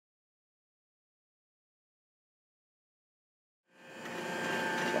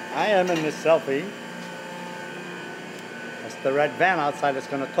I am in this selfie. That's the red van outside that's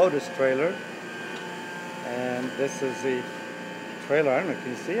going to tow this trailer. And this is the trailer. I don't know,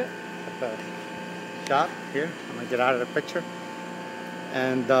 can you see it? At the shot here. I'm going to get out of the picture.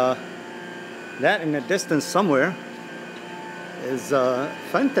 And that in the distance somewhere is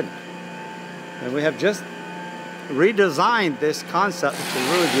Fenton. And we have just redesigned this concept, which is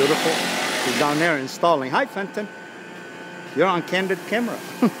really beautiful. He's down there installing. Hi, Fenton. You're on candid camera.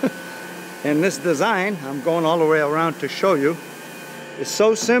 And this design, I'm going all the way around to show you, is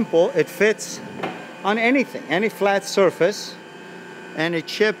so simple. It fits on anything, any flat surface, and it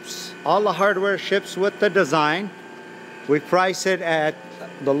ships, all the hardware ships with the design. We price it at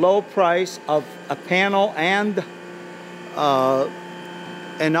the low price of a panel and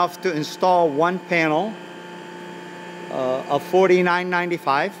enough to install one panel of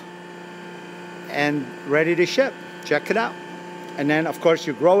 $49.95 and ready to ship. Check it out. And then of course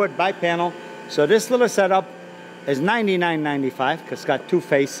you grow it by panel. So this little setup is $99.95 because it's got two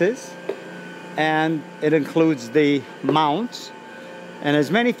faces, and it includes the mounts. And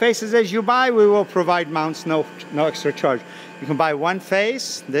as many faces as you buy, we will provide mounts, no extra charge. You can buy one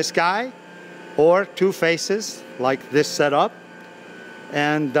face, this guy, or two faces like this setup,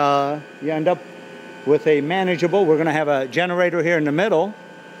 and you end up with a manageable. We're going to have a generator here in the middle.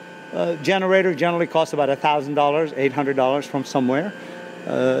 Generator generally costs about $1,000, $800 from somewhere.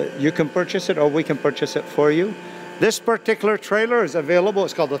 You can purchase it, or we can purchase it for you. This particular trailer is available.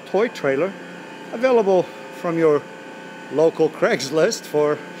 It's called a toy trailer. Available from your local Craigslist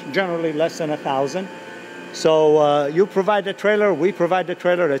for generally less than $1,000. So you provide the trailer, we provide the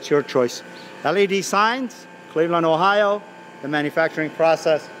trailer. That's your choice. LED signs, Cleveland, Ohio. The manufacturing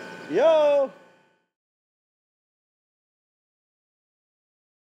process. Yo!